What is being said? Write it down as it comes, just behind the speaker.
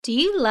Do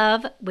you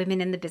love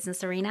women in the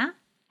business arena?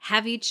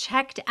 Have you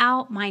checked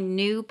out my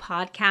new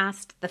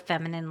podcast, The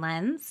Feminine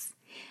Lens?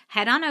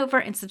 Head on over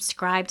and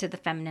subscribe to The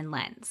Feminine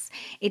Lens.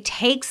 It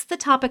takes the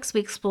topics we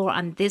explore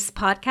on this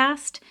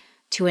podcast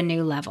to a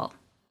new level.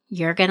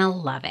 You're going to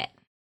love it.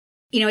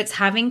 It's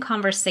having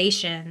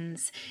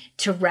conversations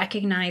to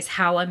recognize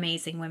how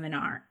amazing women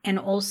are and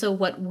also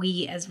what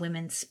we as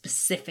women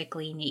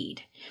specifically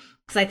need.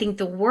 Because I think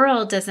the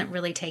world doesn't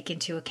really take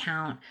into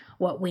account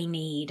what we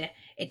need.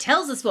 It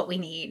tells us what we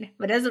need,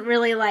 but doesn't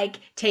really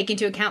take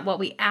into account what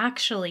we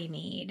actually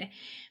need.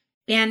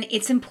 And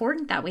it's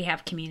important that we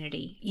have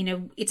community.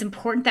 It's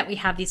important that we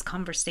have these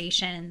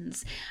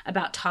conversations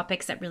about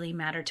topics that really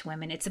matter to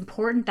women. It's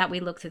important that we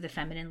look through the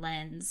feminine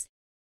lens.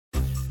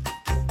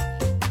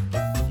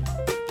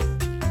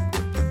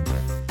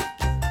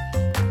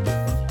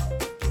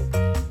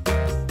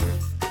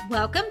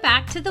 Welcome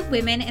back to the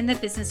Women in the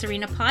Business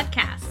Arena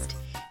podcast.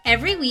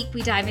 Every week,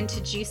 we dive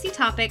into juicy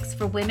topics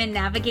for women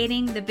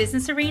navigating the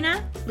business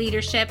arena,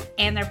 leadership,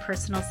 and their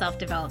personal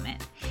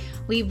self-development.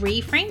 We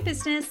reframe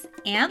business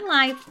and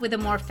life with a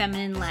more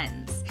feminine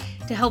lens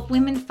to help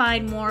women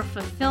find more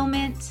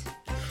fulfillment,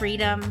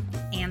 freedom,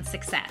 and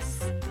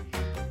success.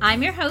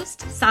 I'm your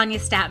host, Sonia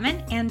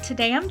Statman, and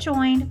today I'm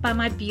joined by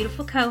my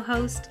beautiful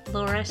co-host,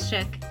 Laura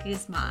Shook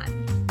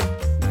Guzman.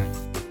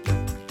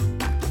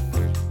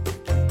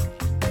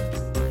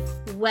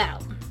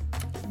 Well,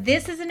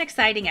 this is an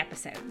exciting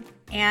episode,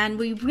 and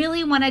we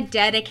really want to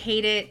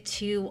dedicate it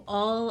to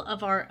all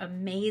of our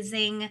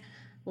amazing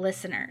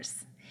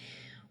listeners.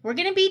 We're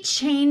going to be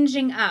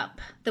changing up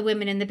the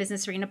Women in the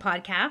Business Arena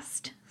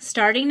podcast.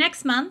 Starting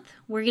next month,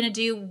 we're going to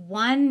do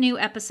one new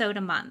episode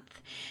a month.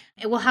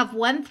 It will have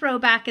one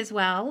throwback as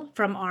well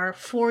from our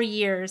 4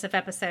 years of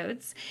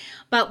episodes,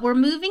 but we're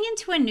moving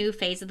into a new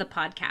phase of the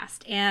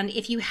podcast. And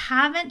if you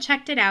haven't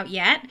checked it out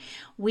yet,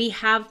 we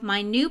have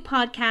my new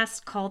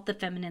podcast called The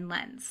Feminine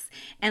Lens.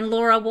 And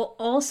Laura will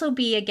also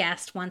be a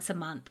guest once a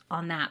month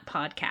on that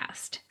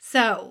podcast.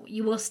 So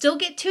you will still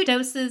get 2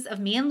 doses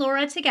of me and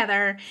Laura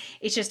together.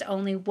 It's just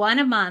only one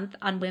a month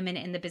on women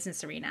in the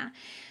business arena.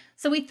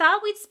 So we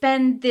thought we'd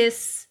spend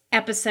this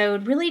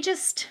episode really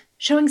just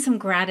showing some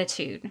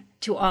gratitude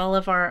to all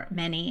of our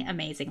many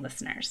amazing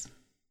listeners.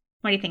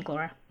 What do you think,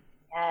 Laura?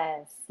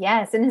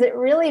 Yes. And has it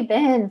really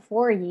been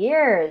 4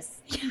 years?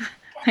 Yeah,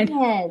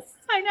 Goodness.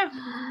 I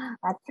know.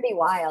 That's pretty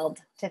wild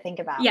to think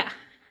about. Yeah.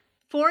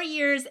 4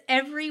 years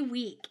every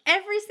week,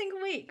 every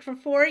single week for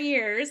 4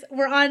 years.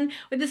 We're on,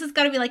 this has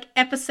got to be like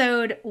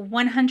episode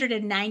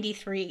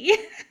 193.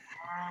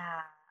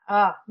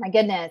 Oh, my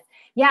goodness.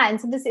 Yeah. And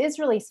so this is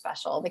really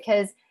special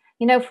because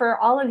for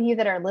all of you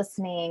that are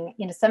listening,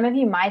 some of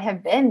you might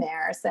have been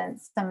there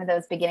since some of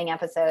those beginning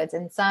episodes,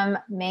 and some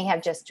may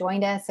have just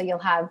joined us. So you'll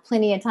have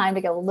plenty of time to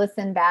go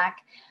listen back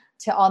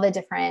to all the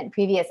different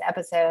previous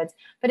episodes.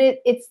 But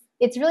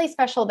it's really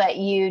special that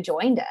you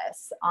joined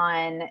us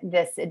on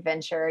this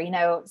adventure.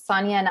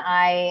 Sonia and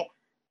I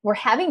were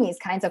having these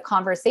kinds of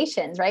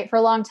conversations, right, for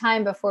a long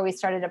time before we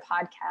started a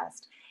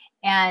podcast.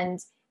 And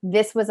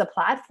this was a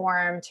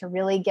platform to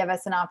really give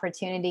us an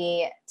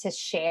opportunity to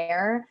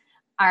share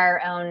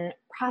our own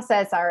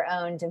process, our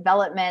own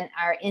development,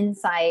 our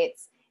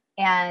insights.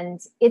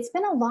 And it's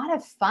been a lot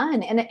of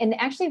fun and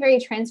actually very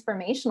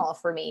transformational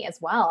for me as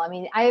well. I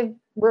mean, I've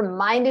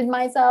reminded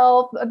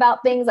myself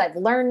about things. I've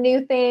learned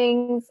new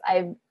things.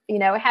 I've,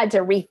 had to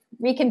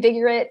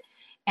reconfigure it.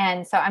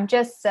 And so I'm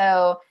just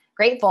so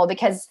grateful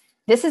because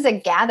this is a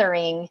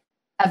gathering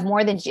of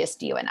more than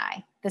just you and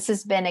I. This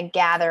has been a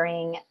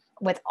gathering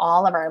with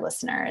all of our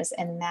listeners.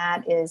 And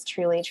that is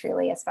truly,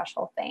 truly a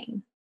special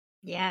thing.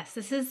 Yes,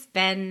 this has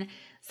been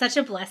such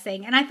a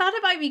blessing. And I thought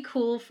it might be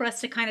cool for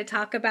us to kind of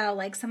talk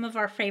about some of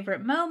our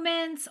favorite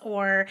moments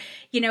or,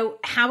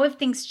 how have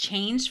things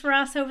changed for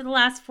us over the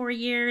last 4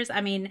 years?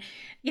 I mean,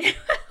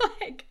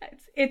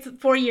 it's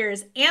 4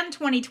 years and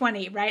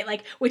 2020,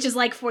 right? Which is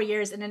 4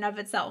 years in and of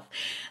itself.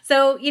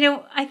 So,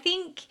 I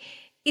think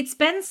it's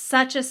been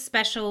such a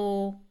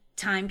special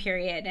time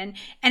period. And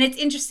it's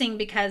interesting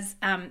because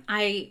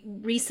I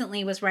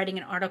recently was writing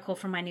an article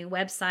for my new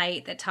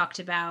website that talked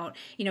about,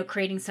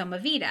 creating Soma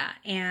Vida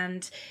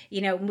and,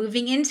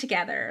 moving in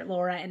together,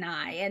 Laura and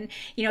I. And,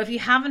 if you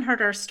haven't heard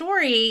our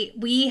story,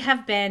 we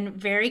have been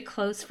very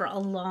close for a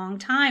long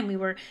time. We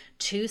were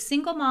 2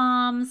 single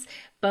moms,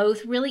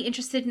 both really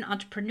interested in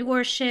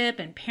entrepreneurship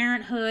and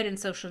parenthood and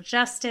social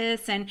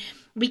justice. And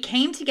we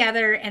came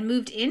together and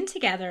moved in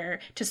together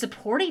to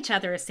support each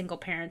other as single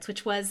parents,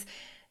 which was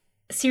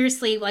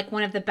seriously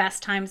one of the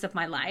best times of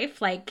my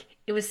life.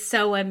 It was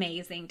so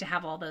amazing to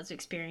have all those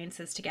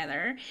experiences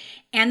together.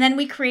 And then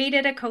we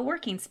created a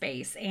co-working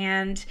space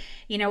and,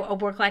 a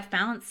work-life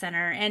balance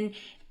center. And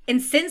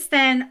since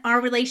then,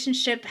 our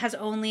relationship has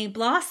only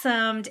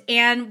blossomed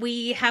and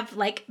we have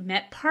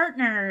met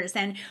partners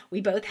and we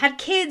both had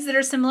kids that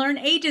are similar in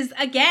ages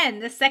again,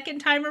 the second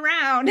time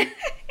around.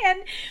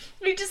 And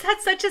we've just had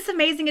such this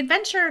amazing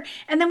adventure.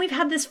 And then we've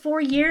had this 4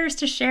 years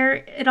to share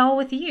it all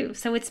with you.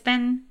 So it's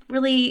been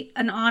really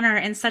an honor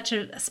and such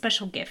a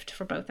special gift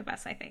for both of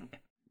us, I think.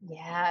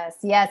 Yes,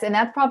 yes. And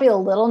that's probably a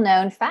little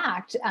known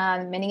fact.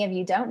 Many of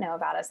you don't know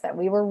about us that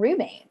we were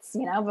roommates,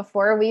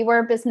 before we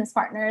were business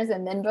partners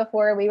and then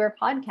before we were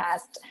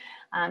podcast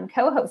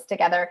co-hosts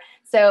together.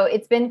 So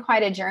it's been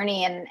quite a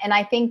journey. And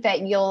I think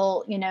that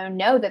you'll,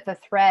 know that the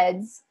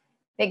threads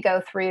that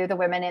go through the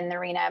Women in the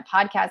Arena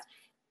podcast,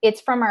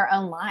 it's from our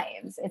own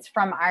lives. It's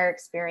from our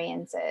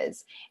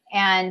experiences.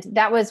 And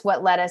that was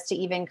what led us to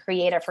even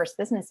create our first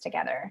business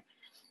together.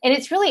 And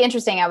it's really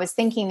interesting. I was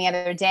thinking the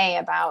other day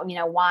about,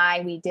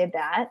 why we did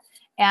that,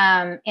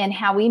 and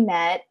how we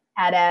met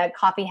at a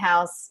coffee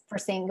house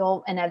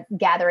in a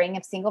gathering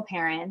of single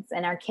parents,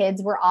 and our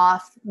kids were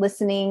off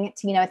listening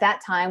to, at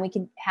that time we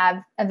could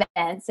have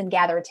events and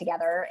gather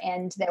together,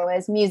 and there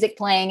was music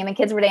playing and the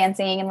kids were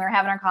dancing and we were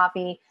having our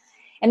coffee,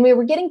 and we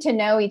were getting to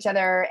know each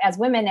other as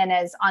women and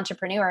as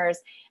entrepreneurs.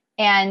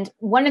 And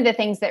one of the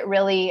things that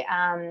really,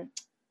 I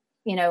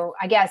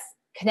guess,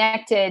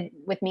 connected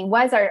with me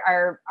was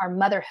our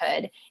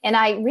motherhood. And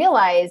I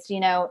realized,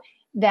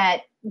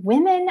 that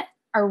women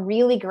are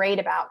really great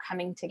about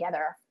coming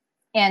together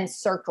and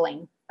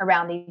circling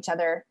around each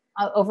other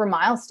over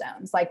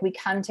milestones. Like we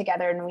come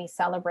together and we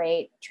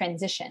celebrate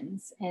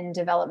transitions and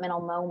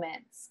developmental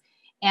moments.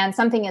 And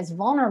something as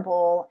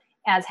vulnerable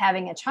as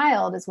having a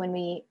child is when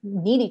we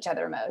need each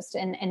other most.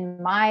 And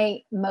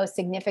my most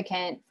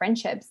significant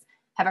friendships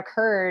have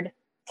occurred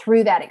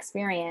through that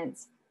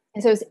experience.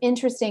 And so it's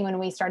interesting when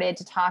we started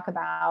to talk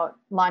about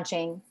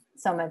launching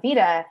Soma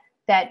Vida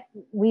that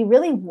we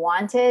really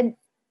wanted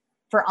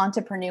for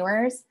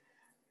entrepreneurs,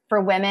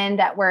 for women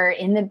that were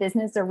in the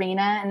business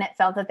arena and that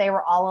felt that they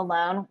were all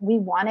alone. We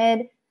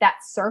wanted that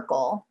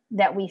circle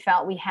that we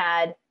felt we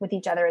had with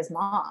each other as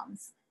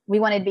moms. We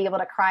wanted to be able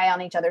to cry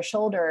on each other's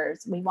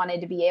shoulders. We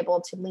wanted to be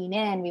able to lean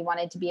in. We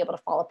wanted to be able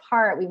to fall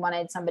apart. We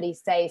wanted somebody to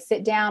say,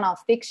 sit down, I'll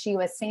fix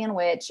you a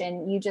sandwich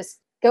and you just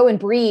go and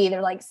breathe,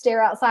 or like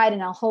stare outside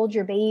and I'll hold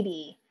your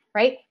baby,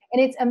 right?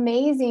 And it's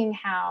amazing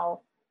how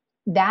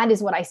that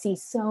is what I see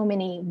so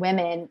many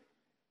women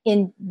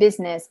in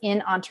business,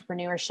 in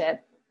entrepreneurship,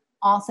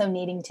 also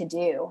needing to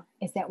do,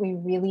 is that we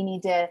really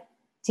need to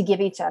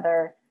give each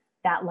other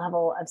that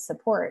level of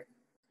support.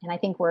 And I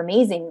think we're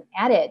amazing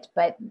at it,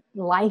 but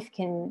life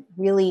can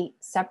really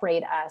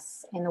separate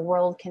us, and the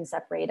world can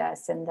separate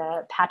us, and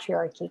the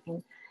patriarchy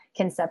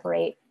can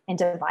separate and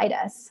divide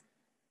us.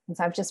 And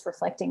so I'm just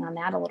reflecting on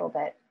that a little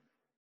bit.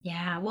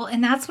 Yeah, well,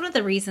 and that's one of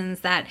the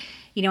reasons that,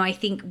 I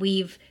think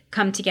we've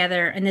come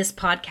together in this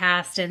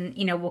podcast,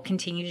 and, we'll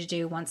continue to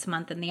do once a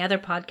month in the other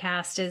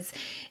podcast is,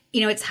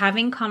 it's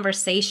having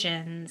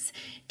conversations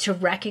to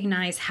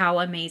recognize how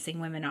amazing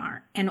women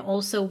are, and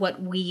also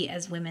what we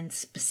as women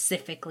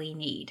specifically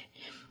need.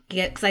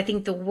 Because I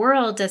think the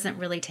world doesn't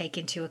really take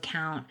into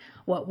account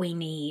what we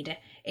need.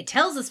 It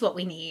tells us what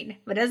we need,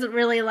 but doesn't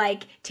really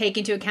take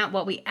into account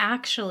what we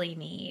actually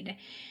need.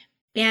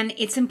 And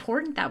it's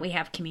important that we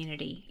have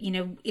community.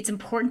 It's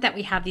important that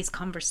we have these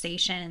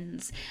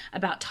conversations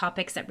about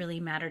topics that really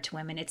matter to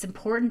women. It's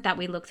important that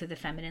we look through the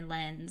feminine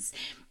lens.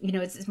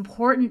 It's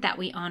important that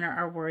we honor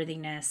our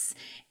worthiness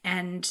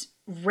and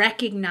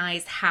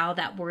recognize how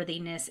that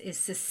worthiness is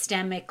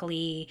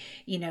systemically,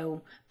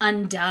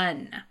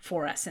 undone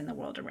for us in the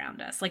world around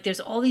us.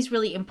 There's all these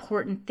really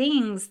important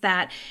things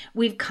that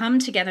we've come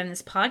together in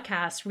this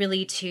podcast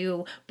really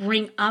to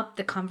bring up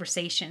the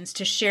conversations,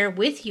 to share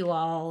with you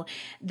all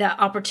the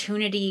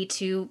opportunity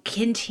to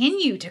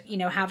continue to,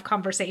 have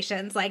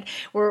conversations.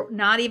 We're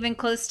not even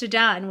close to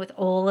done with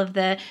all of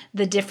the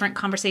different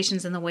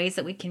conversations and the ways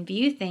that we can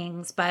view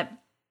things, but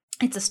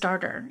it's a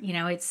starter.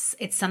 It's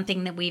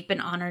something that we've been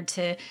honored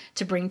to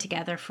bring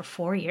together for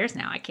 4 years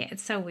now.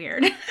 It's so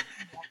weird.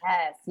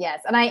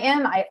 Yes. And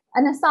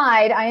an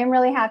aside, I am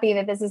really happy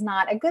that this is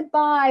not a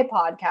goodbye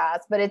podcast,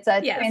 but it's a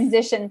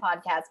transition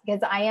podcast,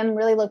 because I am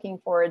really looking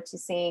forward to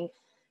seeing,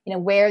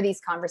 where these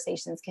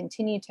conversations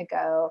continue to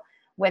go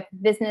with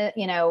business,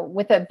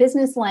 with a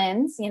business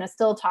lens,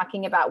 still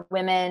talking about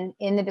women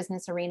in the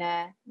business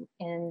arena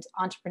and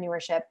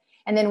entrepreneurship.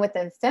 And then with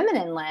the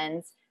feminine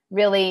lens,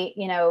 really,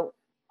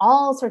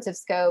 all sorts of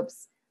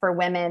scopes for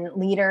women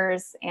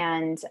leaders,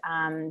 and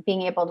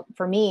being able,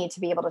 for me to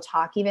be able to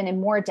talk even in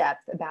more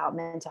depth about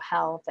mental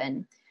health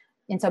and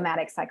in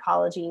somatic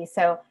psychology.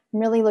 So I'm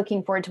really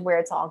looking forward to where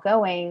it's all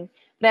going.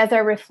 But as I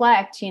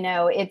reflect,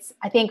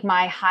 I think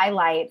my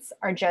highlights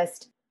are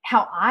just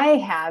how I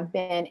have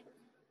been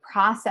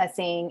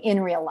processing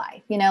in real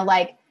life,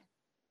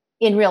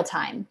 in real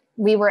time.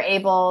 We were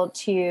able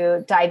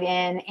to dive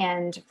in,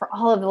 and for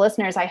all of the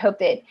listeners, I hope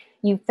that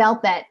you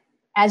felt that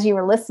as you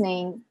were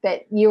listening,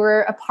 that you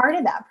were a part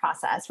of that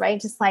process, right?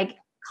 Just like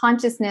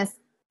consciousness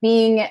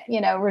being,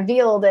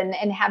 revealed and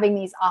having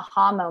these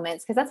aha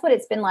moments, because that's what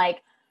it's been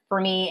like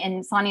for me.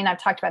 And Sonia and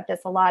I've talked about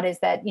this a lot, is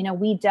that,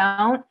 we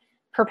don't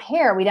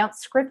prepare, we don't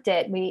script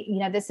it.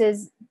 This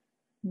is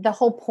the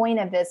whole point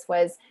of this,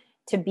 was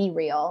to be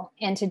real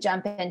and to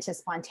jump into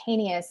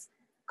spontaneous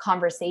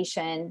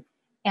conversation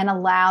and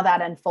allow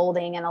that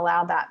unfolding and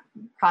allow that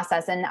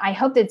process. And I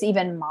hope that's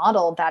even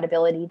modeled that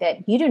ability,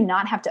 that you do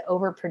not have to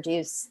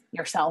overproduce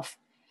yourself.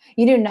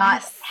 You do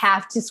not Yes.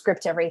 have to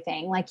script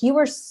everything. Like, you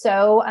are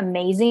so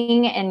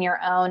amazing in your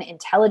own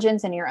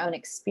intelligence and your own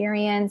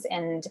experience.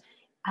 And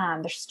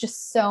there's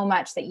just so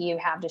much that you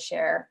have to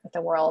share with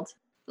the world.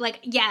 Like,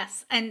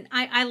 yes. And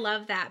I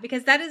love that,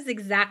 because that is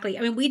exactly,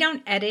 I mean, we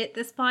don't edit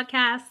this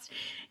podcast,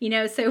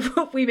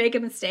 so if we make a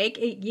mistake,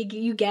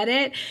 you get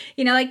it,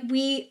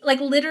 like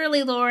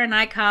literally Laura and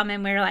I come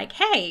and we're like,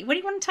 hey, what do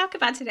you want to talk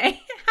about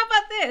today? How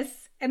about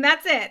this? And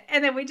that's it.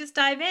 And then we just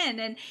dive in.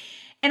 And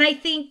I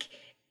think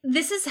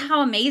this is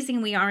how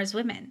amazing we are as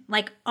women.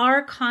 Like,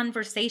 our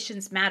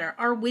conversations matter,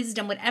 our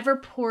wisdom, whatever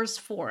pours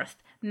forth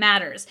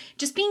matters.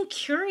 Just being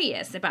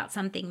curious about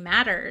something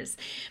matters.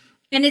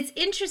 And it's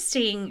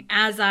interesting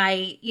as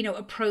I,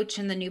 approach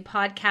in the new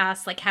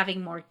podcast, like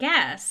having more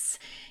guests,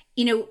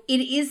 it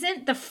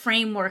isn't the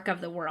framework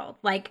of the world.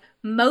 Like,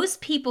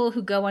 most people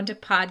who go onto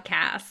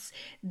podcasts,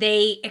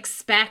 they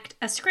expect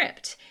a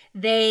script.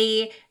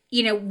 They,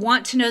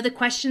 want to know the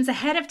questions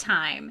ahead of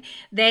time.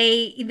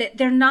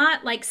 They're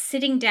not like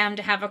sitting down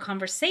to have a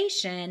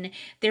conversation.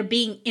 They're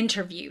being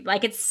interviewed.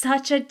 Like, it's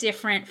such a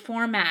different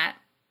format.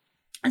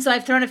 And so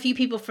I've thrown a few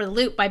people for the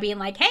loop by being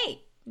like,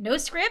 hey, no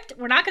script.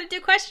 We're not going to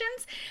do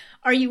questions.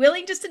 Are you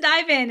willing just to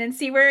dive in and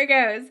see where it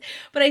goes?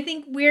 But I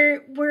think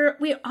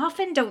we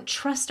often don't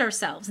trust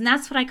ourselves. And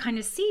that's what I kind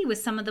of see with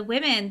some of the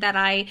women that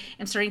I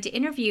am starting to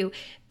interview.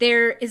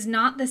 There is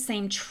not the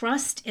same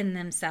trust in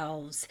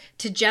themselves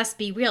to just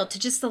be real, to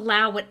just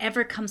allow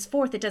whatever comes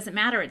forth. It doesn't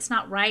matter. It's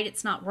not right.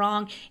 It's not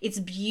wrong. It's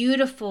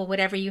beautiful,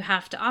 whatever you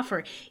have to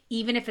offer,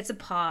 even if it's a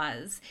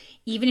pause,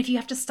 even if you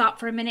have to stop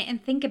for a minute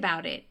and think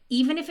about it,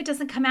 even if it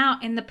doesn't come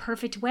out in the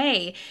perfect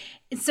way.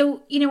 And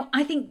so,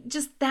 I think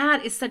just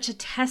that is such a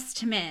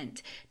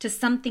testament to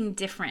something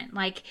different.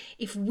 Like,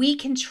 if we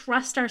can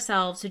trust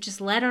ourselves to just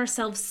let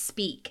ourselves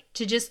speak,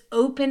 to just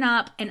open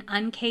up and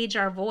uncage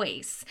our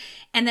voice,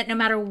 and that no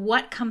matter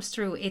what comes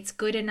through, it's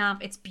good enough,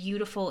 it's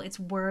beautiful, it's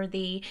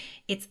worthy,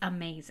 it's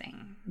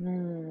amazing.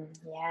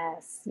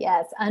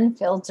 Yes.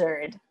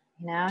 Unfiltered,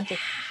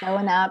 just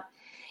showing up.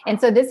 And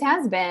so this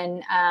has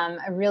been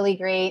a really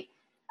great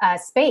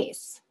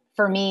space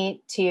for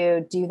me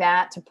to do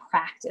that, to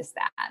practice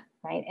that.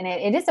 Right. And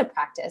it is a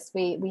practice.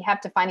 We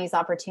have to find these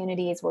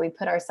opportunities where we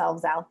put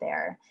ourselves out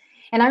there.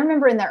 And I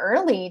remember in the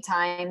early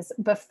times,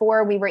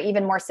 before we were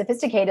even more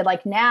sophisticated,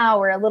 like now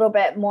we're a little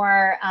bit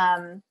more,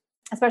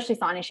 especially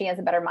Sonia, she has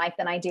a better mic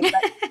than I do.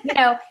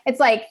 But, it's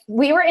like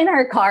we were in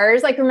our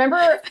cars. Like, remember,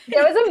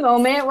 there was a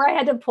moment where I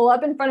had to pull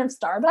up in front of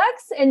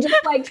Starbucks and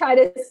just like try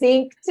to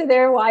sync to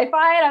their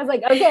Wi-Fi. And I was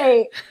like,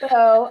 okay,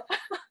 so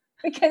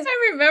because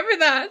I remember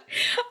that.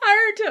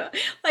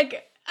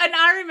 And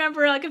I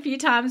remember like a few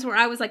times where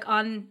I was like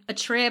on a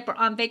trip or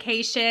on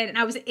vacation and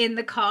I was in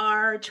the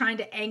car trying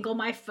to angle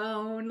my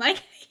phone.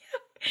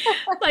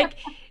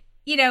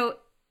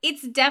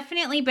 It's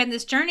definitely been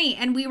this journey,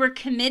 and we were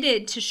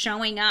committed to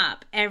showing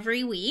up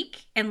every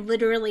week. And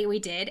literally we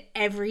did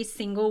every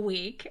single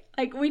week.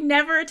 Like, we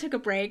never took a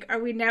break, or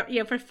we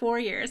never, for 4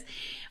 years,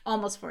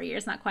 almost 4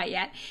 years, not quite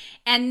yet.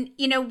 And,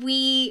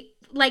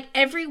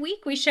 every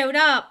week we showed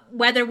up,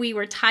 whether we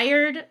were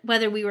tired,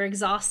 whether we were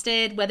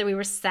exhausted, whether we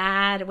were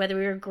sad, whether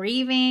we were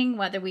grieving,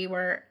 whether we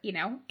were,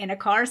 in a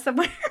car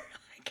somewhere.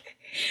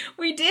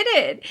 We did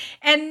it.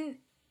 And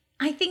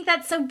I think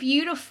that's so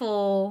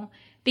beautiful,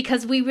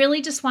 because we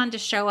really just wanted to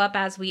show up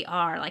as we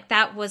are. Like,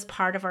 that was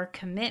part of our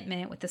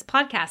commitment with this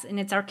podcast. And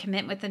it's our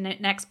commitment with the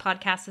next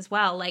podcast as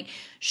well. Like,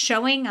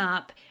 showing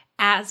up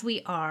as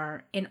we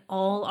are in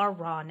all our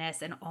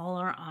rawness and all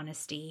our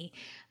honesty,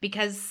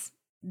 because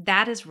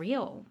that is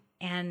real.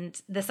 And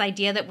this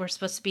idea that we're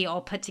supposed to be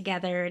all put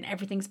together and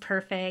everything's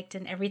perfect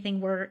and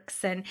everything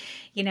works, and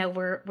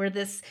we're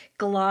this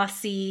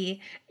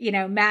glossy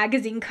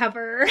magazine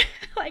cover,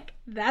 like,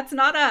 that's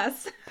not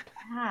us.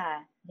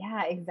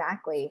 Yeah,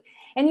 exactly.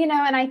 And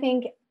and I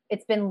think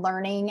it's been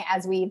learning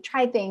as we've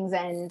tried things,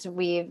 and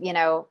we've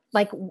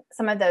like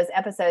some of those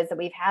episodes that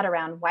we've had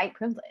around white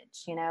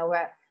privilege,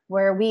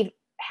 where we've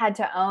had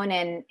to own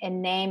and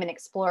name and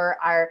explore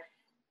our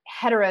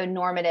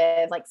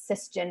heteronormative, like,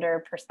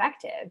 cisgender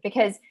perspective.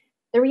 Because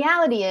the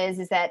reality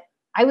is that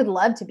I would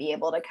love to be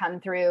able to come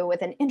through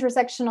with an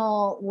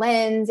intersectional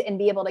lens and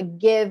be able to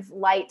give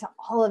light to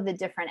all of the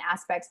different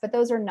aspects, but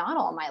those are not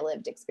all my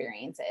lived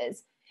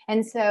experiences.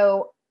 And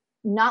so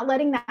not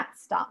letting that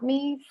stop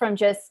me from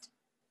just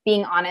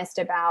being honest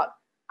about,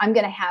 I'm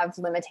going to have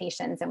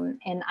limitations, and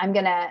I'm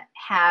going to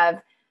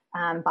have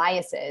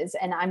biases,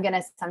 and I'm going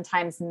to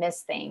sometimes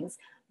miss things,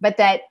 but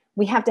that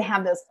we have to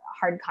have those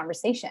hard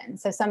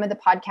conversations. So some of the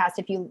podcasts,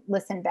 if you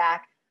listen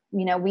back,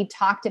 we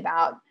talked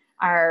about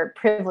our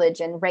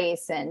privilege and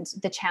race and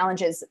the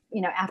challenges,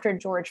 after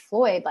George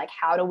Floyd. Like,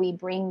 how do we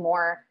bring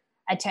more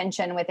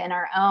attention within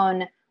our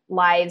own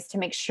lives to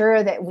make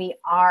sure that we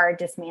are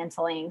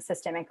dismantling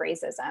systemic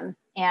racism?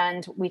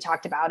 And we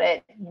talked about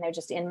it,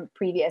 just in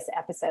previous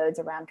episodes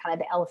around kind of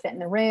the elephant in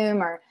the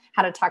room, or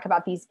how to talk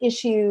about these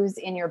issues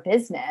in your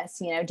business.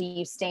 Do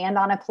you stand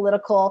on a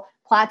political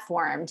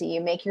platform? Do you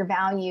make your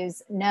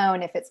values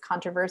known if it's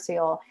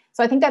controversial?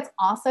 So I think that's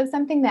also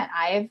something that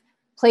I've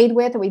played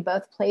with, or we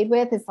both played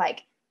with, is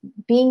like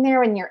being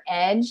there on your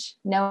edge,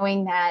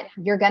 knowing that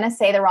you're going to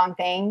say the wrong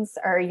things,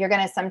 or you're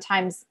going to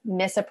sometimes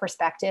miss a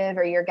perspective,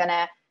 or you're going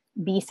to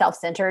be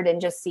self-centered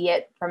and just see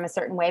it from a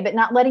certain way, but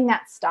not letting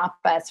that stop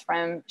us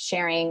from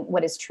sharing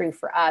what is true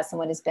for us and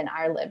what has been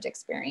our lived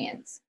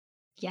experience.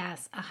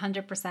 Yes,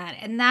 100%.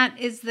 And that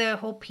is the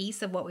whole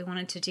piece of what we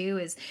wanted to do,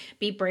 is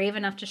be brave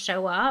enough to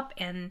show up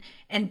and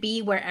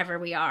be wherever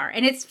we are.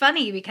 And it's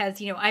funny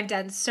because, I've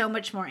done so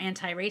much more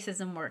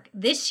anti-racism work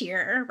this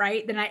year,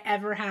 right, than I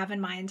ever have in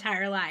my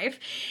entire life.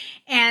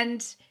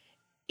 And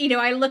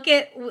I look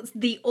at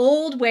the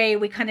old way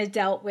we kind of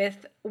dealt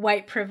with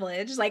white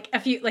privilege,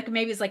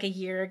 maybe it's like a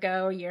year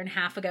ago, a year and a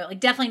half ago, like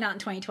definitely not in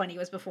 2020, it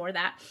was before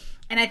that.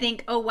 And I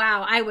think, oh,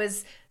 wow, I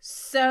was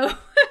so,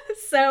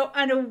 so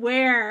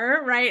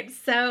unaware, right?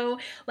 So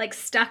like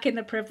stuck in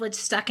the privilege,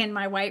 stuck in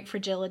my white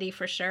fragility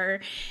for sure.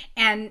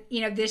 And,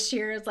 this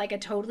year is like a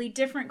totally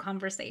different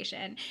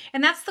conversation.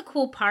 And that's the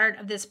cool part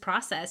of this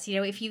process.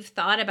 If you've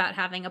thought about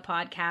having a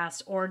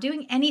podcast or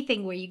doing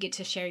anything where you get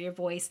to share your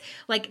voice,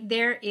 like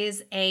there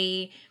is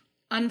a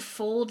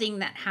unfolding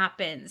that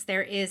happens.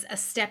 There is a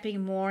stepping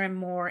more and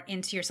more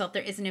into yourself.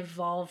 There is an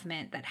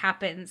evolvement that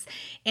happens.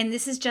 And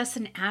this is just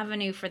an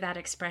avenue for that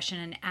expression,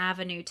 an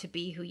avenue to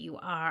be who you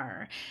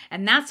are.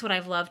 And that's what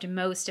I've loved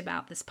most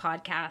about this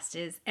podcast,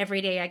 is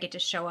every day I get to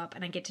show up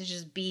and I get to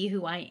just be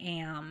who I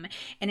am.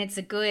 And it's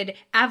a good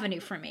avenue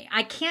for me.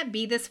 I can't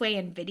be this way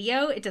in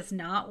video. It does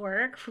not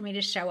work for me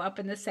to show up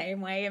in the same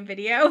way in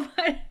video.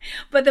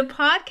 But the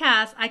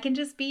podcast, I can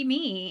just be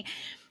me.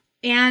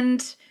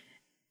 And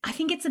I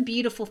think it's a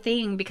beautiful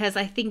thing, because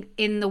I think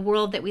in the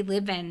world that we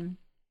live in,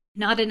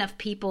 not enough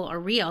people are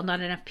real. Not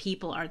enough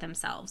people are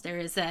themselves.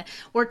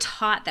 We're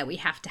taught that we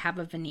have to have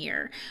a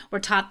veneer. We're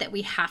taught that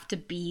we have to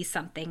be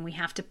something. We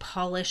have to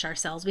polish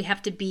ourselves. We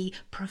have to be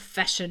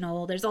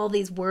professional. There's all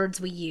these words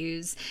we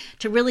use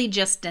to really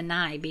just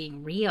deny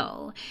being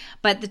real.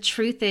 But the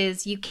truth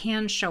is, you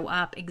can show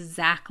up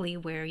exactly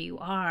where you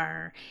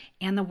are,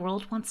 and the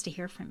world wants to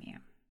hear from you.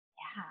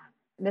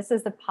 This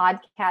is the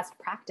podcast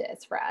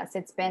practice for us.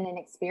 It's been an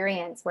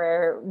experience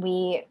where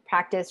we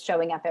practice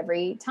showing up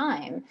every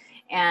time.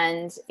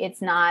 And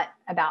it's not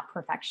about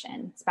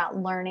perfection. It's about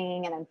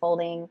learning and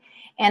unfolding.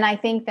 And I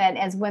think that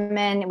as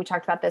women, we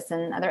talked about this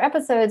in other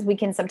episodes, we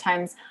can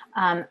sometimes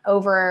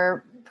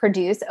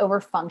overproduce,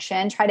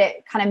 overfunction, try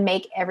to kind of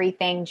make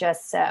everything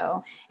just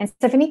so. And so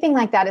if anything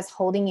like that is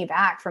holding you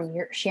back from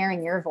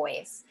sharing your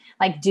voice,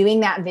 like doing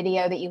that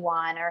video that you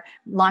want, or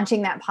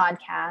launching that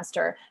podcast,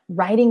 or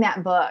writing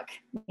that book,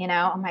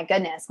 oh my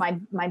goodness,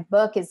 my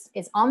book is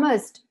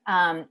almost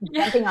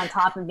jumping on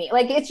top of me.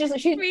 Like it's just,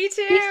 me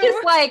too. She's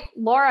just like,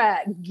 Laura,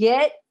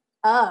 get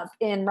up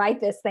and write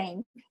this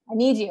thing. I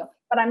need you.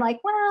 But I'm like,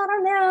 well, I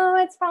don't know.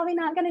 It's probably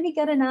not going to be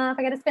good enough.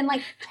 I got to spend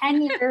like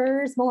 10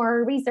 years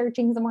more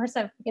researching some more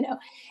stuff,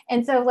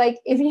 And so like,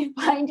 if you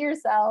find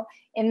yourself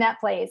in that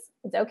place,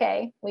 it's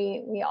okay.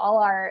 We all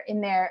are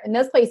in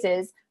those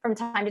places from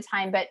time to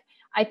time. But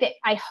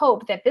I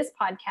hope that this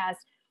podcast,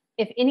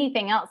 if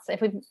anything else,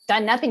 if we've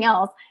done nothing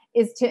else,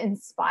 is to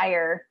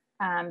inspire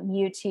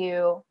you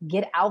to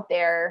get out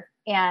there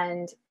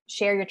and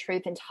share your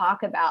truth and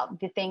talk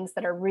about the things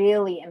that are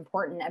really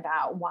important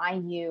about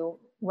why you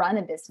run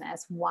a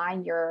business, why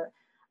you're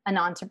an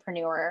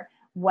entrepreneur,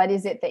 what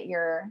is it that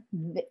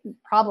the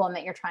problem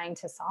that you're trying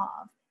to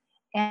solve.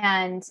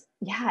 And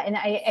and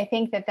I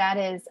think that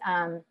is,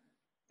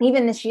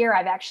 even this year,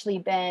 I've actually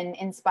been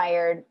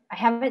inspired. I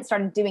haven't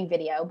started doing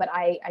video, but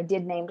I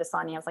did name to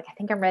Sonia. I was like, I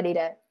think I'm ready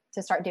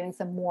to start doing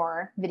some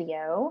more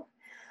video.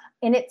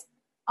 And it's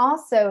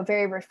also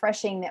very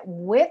refreshing that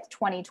with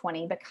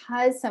 2020,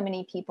 because so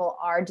many people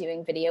are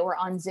doing video, we're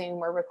on Zoom,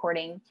 we're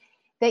recording,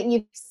 that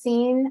you've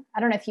seen, I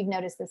don't know if you've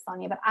noticed this,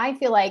 Sonia, but I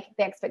feel like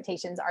the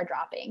expectations are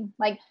dropping.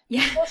 Like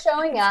people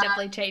showing up. It's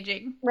definitely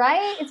changing.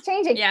 Right? It's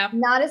changing. Yeah.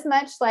 Not as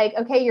much like,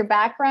 okay, your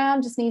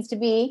background just needs to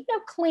be,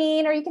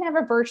 clean, or you can have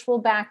a virtual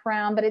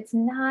background, but it's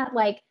not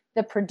like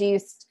the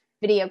produced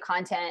video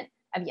content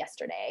of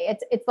yesterday.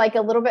 It's like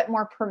a little bit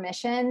more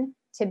permission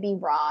to be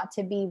raw,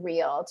 to be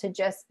real, to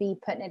just be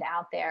putting it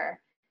out there.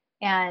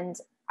 And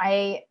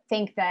I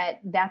think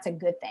that that's a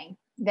good thing,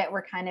 that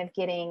we're kind of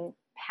getting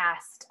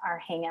past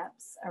our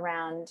hangups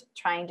around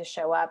trying to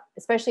show up,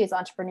 especially as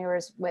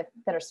entrepreneurs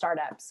that are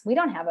startups. We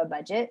don't have a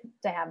budget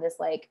to have this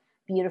like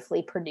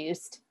beautifully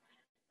produced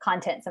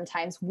content.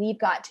 Sometimes we've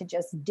got to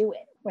just do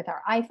it with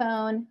our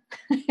iPhone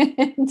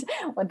and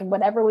with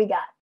whatever we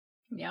got.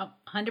 Yep,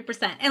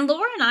 100%. And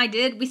Laura and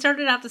I we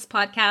started out this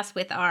podcast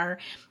with our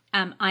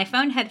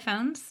iPhone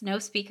headphones, no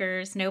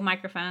speakers, no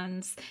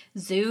microphones,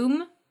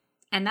 Zoom,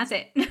 and that's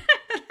it.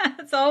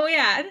 That's all we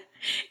had.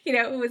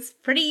 It was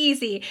pretty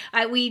easy.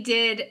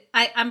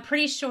 I'm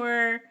pretty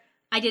sure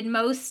I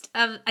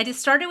just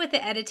started with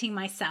the editing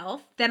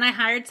myself. Then I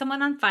hired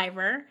someone on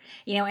Fiverr,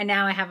 and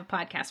now I have a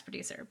podcast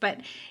producer.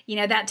 But,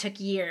 that took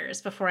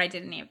years before I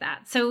did any of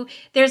that. So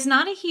there's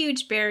not a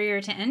huge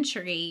barrier to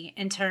entry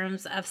in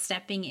terms of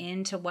stepping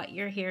into what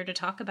you're here to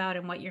talk about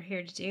and what you're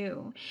here to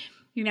do.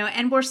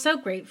 And we're so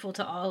grateful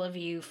to all of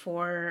you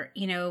for,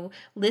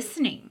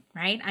 listening,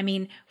 right? I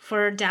mean,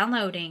 for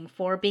downloading,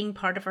 for being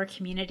part of our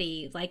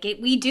community.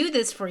 We do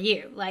this for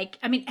you.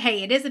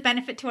 Hey, it is a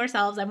benefit to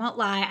ourselves. I won't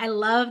lie. I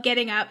love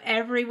getting up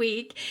every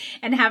week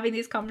and having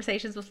these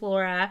conversations with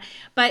Laura.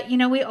 But,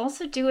 we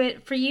also do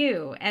it for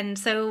you. And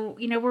so,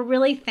 we're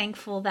really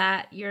thankful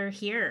that you're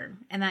here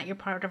and that you're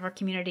part of our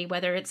community,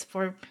 whether it's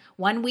for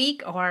 1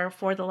 week or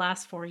for the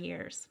last 4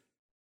 years.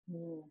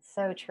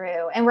 So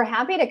true. And we're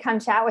happy to come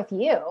chat with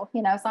you.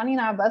 Sonia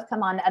and I both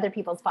come on other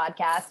people's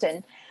podcasts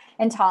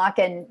and talk.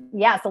 And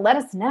so let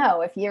us know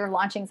if you're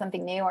launching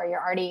something new or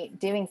you're already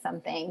doing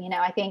something.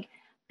 I think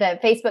the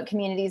Facebook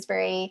community is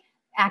very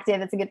active.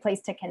 It's a good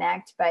place to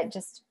connect, but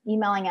just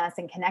emailing us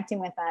and connecting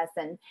with us.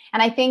 And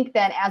I think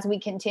that as we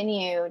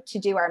continue to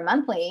do our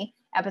monthly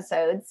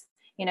episodes,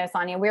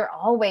 Sonia, we're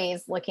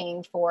always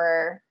looking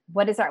for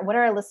what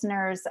are our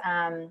listeners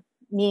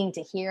needing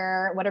to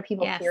hear? What are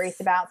people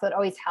curious about? So it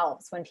always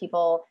helps when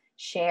people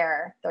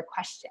share their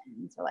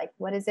questions or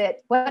what is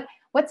it?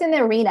 What's in the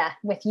arena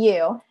with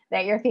you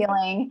that you're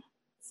feeling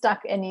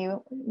stuck and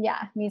you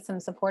need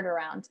some support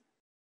around?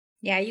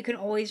 Yeah, you can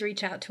always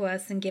reach out to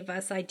us and give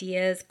us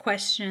ideas,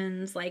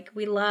 questions.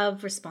 We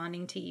love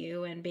responding to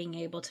you and being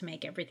able to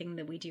make everything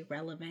that we do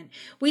relevant.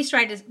 We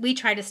try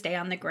to stay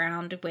on the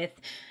ground with,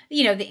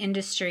 the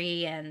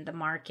industry and the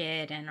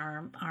market and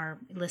our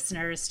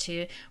listeners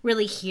to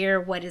really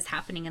hear what is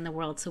happening in the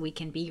world so we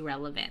can be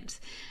relevant.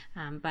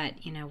 But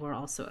we're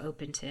also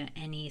open to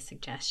any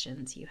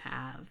suggestions you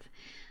have.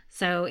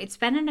 So it's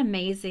been an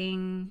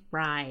amazing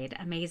ride,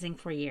 amazing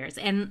 4 years.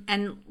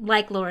 And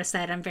like Laura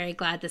said, I'm very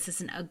glad this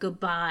isn't a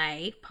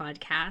goodbye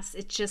podcast.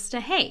 It's just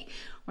hey,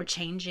 we're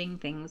changing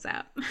things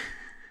up.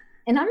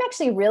 And I'm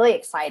actually really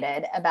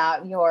excited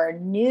about your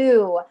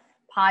new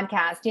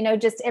podcast.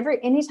 Just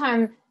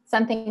anytime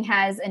something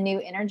has a new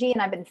energy,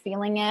 and I've been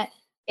feeling it,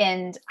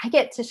 and I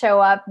get to show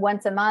up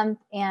once a month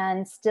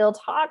and still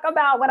talk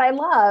about what I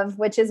love,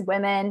 which is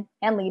women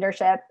and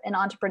leadership and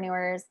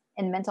entrepreneurs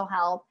and mental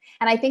health.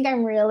 And I think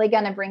I'm really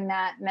going to bring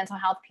that mental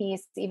health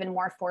piece even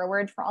more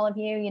forward for all of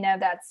you.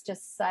 That's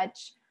just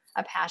such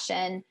a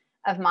passion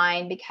of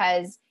mine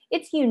because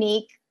it's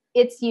unique.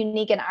 It's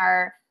unique in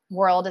our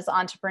world as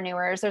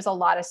entrepreneurs. There's a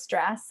lot of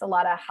stress, a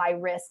lot of high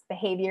risk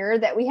behavior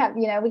that we have,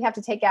 we have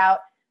to take out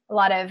a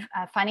lot of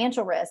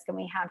financial risk, and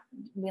we have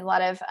a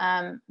lot of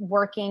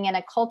working in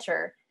a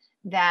culture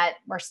that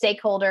where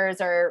stakeholders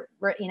are,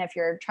 if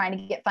you're trying to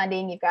get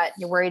funding,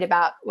 you're worried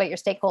about what your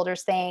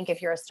stakeholders think.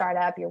 If you're a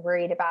startup, you're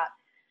worried about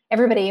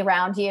everybody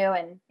around you,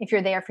 and if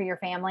you're there for your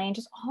family and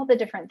just all the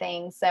different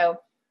things. So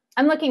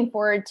I'm looking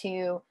forward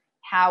to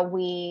how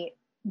we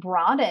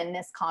broaden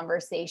this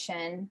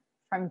conversation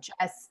from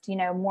just,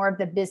 more of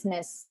the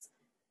business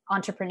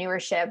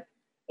entrepreneurship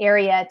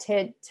area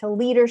to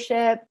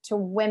leadership, to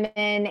women,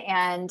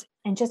 and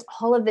just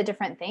all of the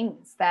different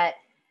things that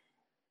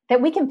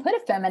we can put a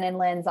feminine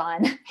lens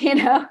on,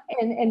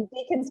 and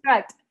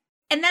deconstruct.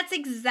 And that's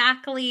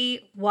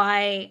exactly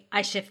why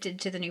I shifted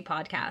to the new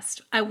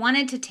podcast. I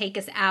wanted to take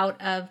us out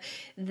of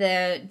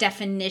the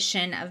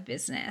definition of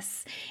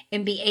business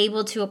and be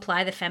able to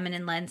apply the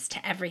feminine lens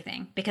to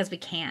everything, because we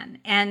can.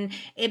 And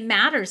it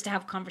matters to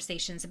have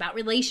conversations about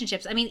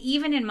relationships. I mean,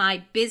 even in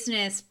my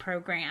business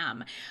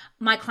program,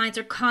 my clients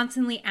are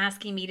constantly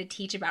asking me to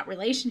teach about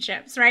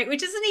relationships, right?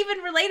 Which isn't even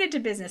related to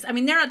business. I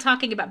mean, they're not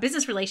talking about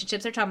business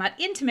relationships. They're talking about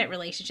intimate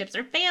relationships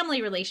or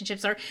family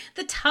relationships or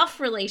the tough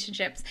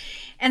relationships.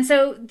 And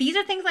so these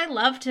are things I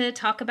love to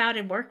talk about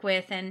and work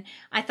with. And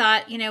I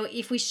thought,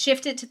 if we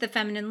shift it to the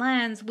feminine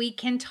lens, we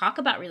can talk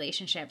about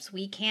relationships.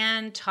 We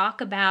can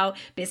talk about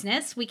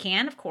business. We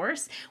can, of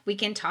course. We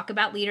can talk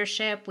about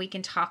leadership. We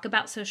can talk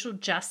about social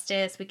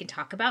justice. We can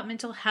talk about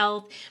mental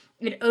health.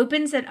 It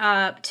opens it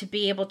up to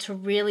be able to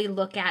really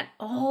look at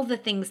all the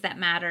things that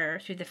matter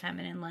through the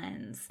feminine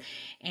lens.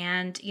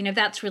 And,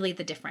 that's really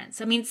the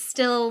difference. I mean,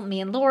 still me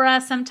and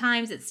Laura,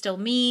 sometimes it's still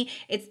me.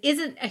 It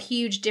isn't a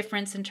huge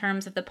difference in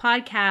terms of the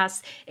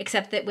podcast,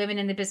 except that Women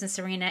in the Business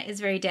Arena is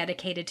very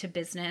dedicated to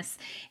business,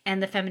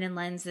 and the feminine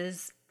lens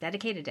is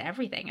dedicated to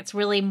everything. It's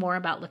really more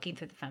about looking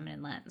through the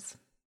feminine lens.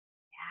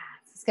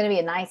 Yeah, it's going to be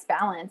a nice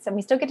balance. And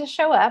we still get to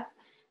show up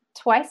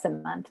twice a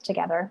month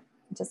together.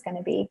 It's just going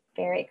to be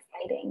very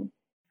exciting.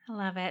 I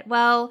love it.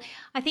 Well,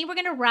 I think we're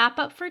going to wrap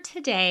up for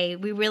today.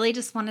 We really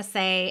just want to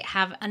say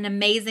have an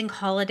amazing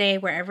holiday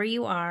wherever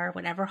you are,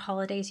 whatever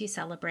holidays you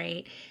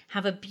celebrate.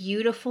 Have a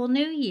beautiful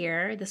new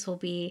year. This will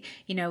be,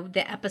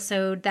 the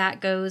episode that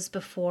goes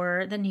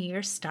before the new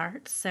year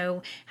starts.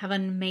 So have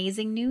an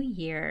amazing new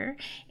year.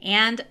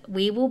 And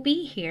we will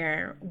be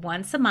here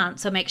once a month.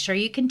 So make sure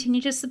you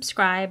continue to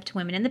subscribe to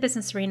Women in the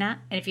Business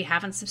Arena. And if you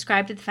haven't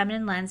subscribed to the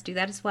Feminine Lens, do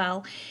that as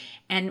well.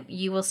 And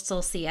you will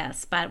still see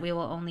us, but we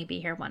will only be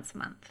here once a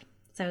month.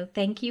 So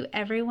thank you,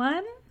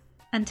 everyone.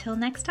 Until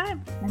next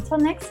time. Until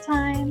next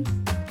time.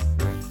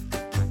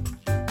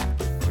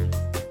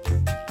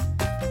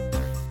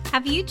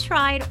 Have you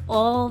tried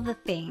all the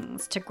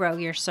things to grow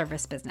your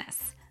service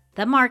business?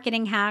 The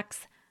marketing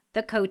hacks,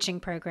 the coaching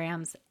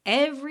programs,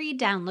 every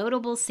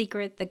downloadable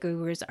secret the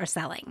gurus are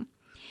selling.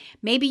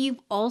 Maybe you've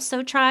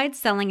also tried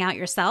selling out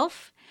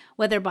yourself,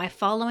 whether by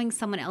following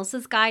someone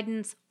else's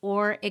guidance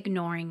or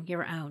ignoring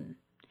your own.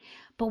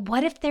 But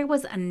what if there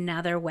was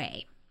another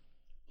way?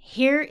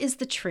 Here is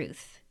the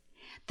truth.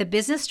 The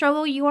business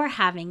struggle you are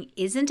having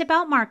isn't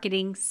about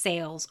marketing,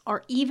 sales,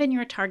 or even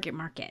your target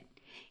market.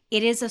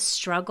 It is a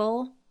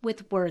struggle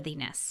with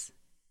worthiness.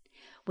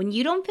 When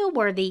you don't feel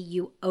worthy,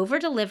 you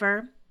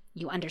over-deliver,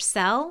 you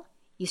undersell,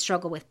 you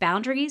struggle with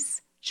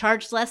boundaries,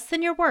 charge less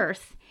than you're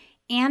worth,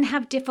 and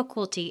have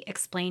difficulty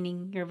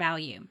explaining your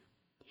value.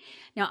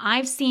 Now,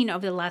 I've seen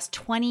over the last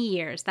 20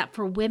 years that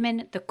for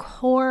women, the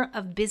core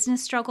of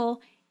business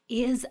struggle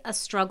is a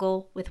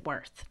struggle with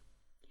worth.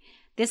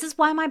 This is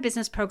why my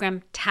business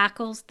program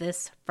tackles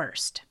this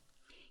first.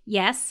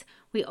 Yes,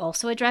 we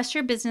also address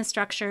your business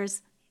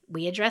structures,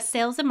 we address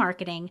sales and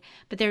marketing,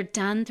 but they're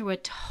done through a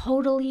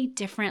totally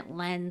different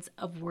lens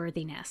of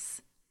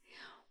worthiness.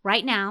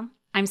 Right now,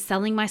 I'm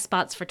selling my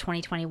spots for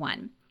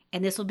 2021,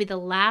 and this will be the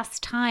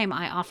last time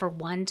I offer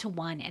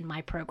one-to-one in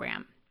my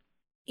program.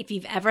 If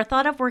you've ever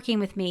thought of working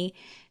with me,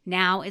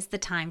 now is the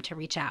time to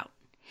reach out.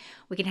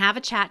 We can have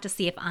a chat to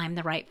see if I'm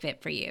the right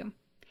fit for you.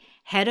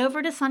 Head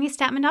over to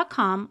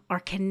SoniaStatman.com or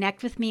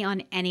connect with me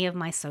on any of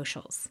my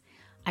socials.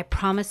 I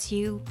promise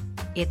you,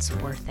 it's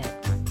worth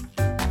it.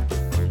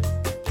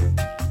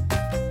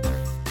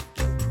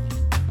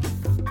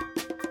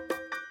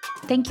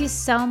 Thank you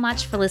so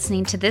much for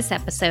listening to this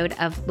episode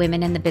of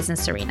Women in the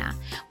Business Arena.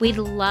 We'd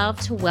love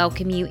to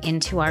welcome you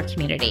into our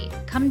community.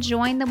 Come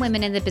join the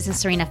Women in the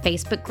Business Arena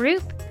Facebook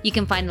group. You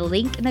can find the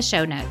link in the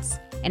show notes.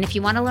 And if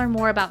you want to learn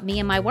more about me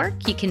and my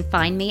work, you can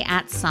find me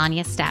at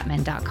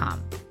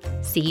SoniaStatman.com.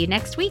 See you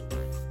next week.